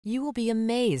You will be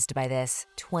amazed by this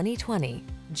 2020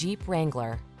 Jeep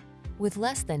Wrangler. With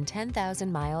less than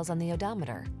 10,000 miles on the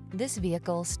odometer, this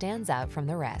vehicle stands out from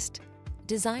the rest.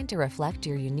 Designed to reflect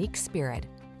your unique spirit,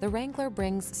 the Wrangler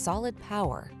brings solid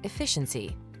power,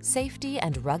 efficiency, safety,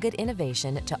 and rugged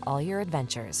innovation to all your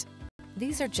adventures.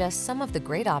 These are just some of the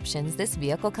great options this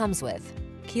vehicle comes with: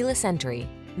 keyless entry,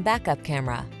 backup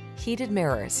camera, heated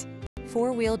mirrors,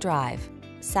 four-wheel drive,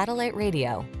 satellite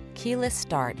radio, keyless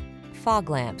start,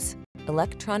 fog lamps,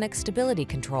 electronic stability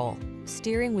control,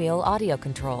 steering wheel audio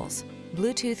controls,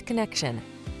 Bluetooth connection.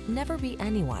 Never be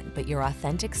anyone but your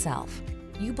authentic self.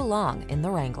 You belong in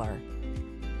the Wrangler.